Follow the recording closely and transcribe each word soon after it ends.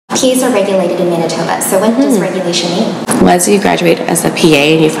PAs are regulated in Manitoba, so what does regulation mean? Well, as you graduate as a PA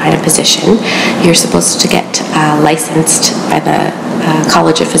and you find a position, you're supposed to get licensed by the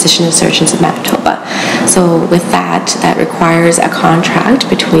College of Physicians and Surgeons of Manitoba. So with that requires a contract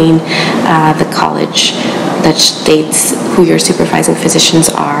between the college that states who your supervising physicians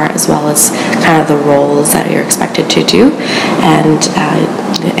are, as well as kind of the roles that you're expected to do,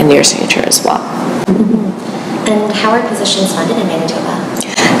 and your signature as well. And how are positions funded in Manitoba?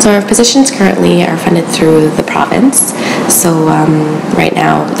 So our positions currently are funded through the province. So right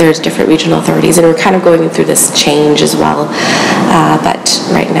now there's different regional authorities, and we're kind of going through this change as well. But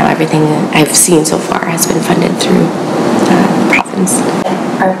right now everything I've seen so far has been funded through the province.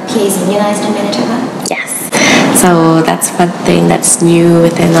 Are PAs unionized in Manitoba? Yes. So that's one thing that's new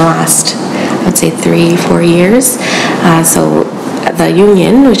within the last, I would say, 3-4 years. So the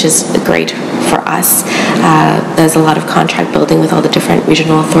union, which is great for us, does a lot of contract building with all the different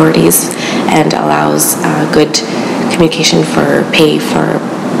regional authorities and allows good communication for pay for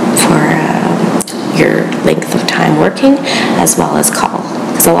your length of time working, as well as call,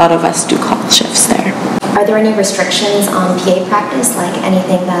 because a lot of us do call shifts there. Are there any restrictions on PA practice, like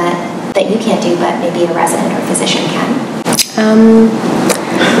anything that you can't do but maybe a resident or physician can?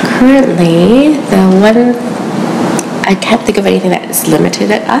 Currently, I can't think of anything that is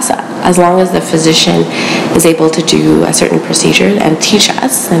limited at us. As long as the physician is able to do a certain procedure and teach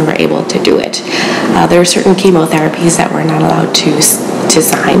us, then we're able to do it. There are certain chemotherapies that we're not allowed to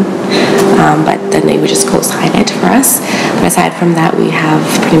sign, but then they would just co-sign it for us. But aside from that, we have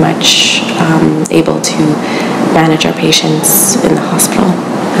pretty much able to manage our patients in the hospital.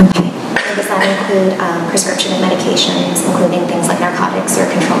 Okay. And does that include prescription of medications, including things like narcotics or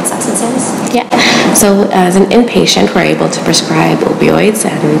controlled substances? Yeah. So as an inpatient, we're able to prescribe opioids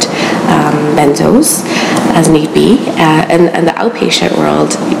and benzos as need be. And in the outpatient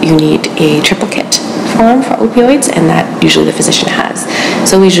world, you need a triplicate form for opioids, and that usually the physician has.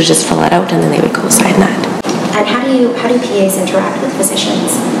 So we usually just fill it out, and then they would co-sign that. And how do PAs interact with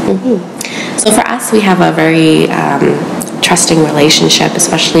physicians? So for us, we have a very trusting relationship,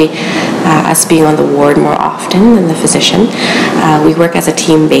 especially us being on the ward more often than the physician. We work as a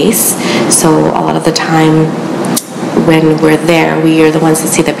team base, so a lot of the time when we're there, we are the ones that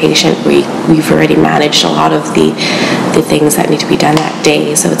see the patient. We've already managed a lot of the things that need to be done that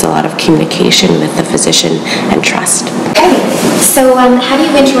day, so it's a lot of communication with the physician and trust. Okay. So how do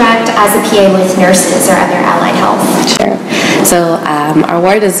you interact as a PA with nurses or other allied health? Sure. So our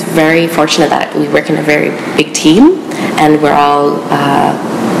ward is very fortunate that we work in a very big team, and we're all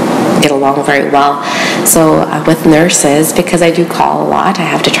get along very well. So with nurses, because I do call a lot, I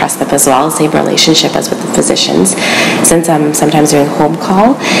have to trust them as well, same relationship as with the physicians. Since I'm sometimes doing home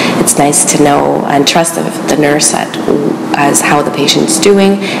call, it's nice to know and trust the nurse as how the patient's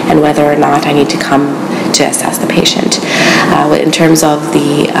doing and whether or not I need to come to assess the patient. In terms of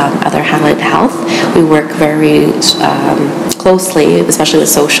the other allied health, we work very closely, especially with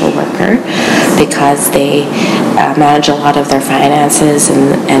social worker, because they manage a lot of their finances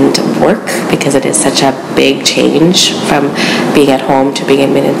and work, because it is such a big change from being at home to being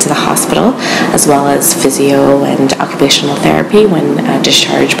admitted into the hospital, as well as physio and occupational therapy when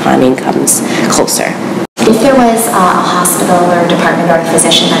discharge planning comes closer. If there was a hospital or a department or a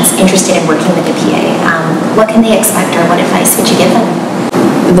physician that's interested in working with the PA, what can they expect, or what advice would you give them?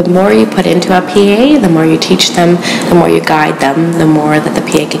 The more you put into a PA, the more you teach them, the more you guide them, the more that the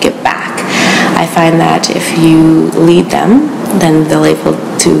PA can give back. I find that if you lead them, then they'll be able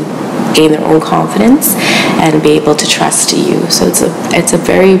to gain their own confidence and be able to trust you. So it's a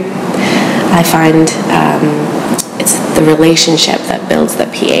very, I find, it's the relationship that builds the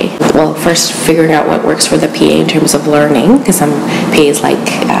PA. Well, first figuring out what works for the PA in terms of learning, because some PAs like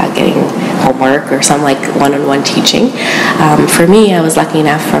getting homework, or some like one-on-one teaching. For me, I was lucky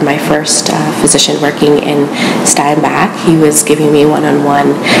enough for my first physician working in Steinbach. He was giving me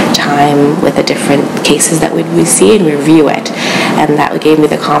one-on-one time with the different cases that we see and review it. And that gave me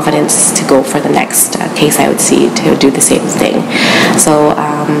the confidence to go for the next case I would see to do the same thing. So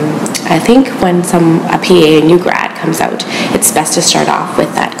I think when a PA, a new grad, comes out, it's best to start off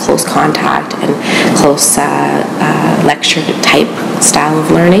with that close contact and close lecture type style of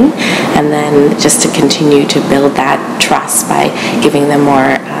learning, and then just to continue to build that trust by giving them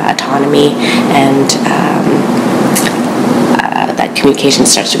more autonomy, and that communication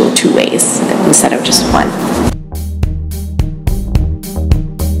starts to go 2 ways instead of just one.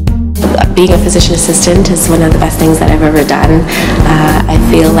 being a physician assistant is one of the best things that I've ever done. I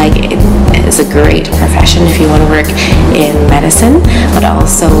feel like it is a great profession if you want to work in medicine, but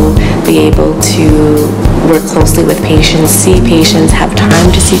also be able to work closely with patients, see patients, have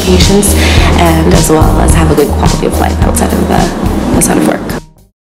time to see patients, and as well as have a good quality of life outside of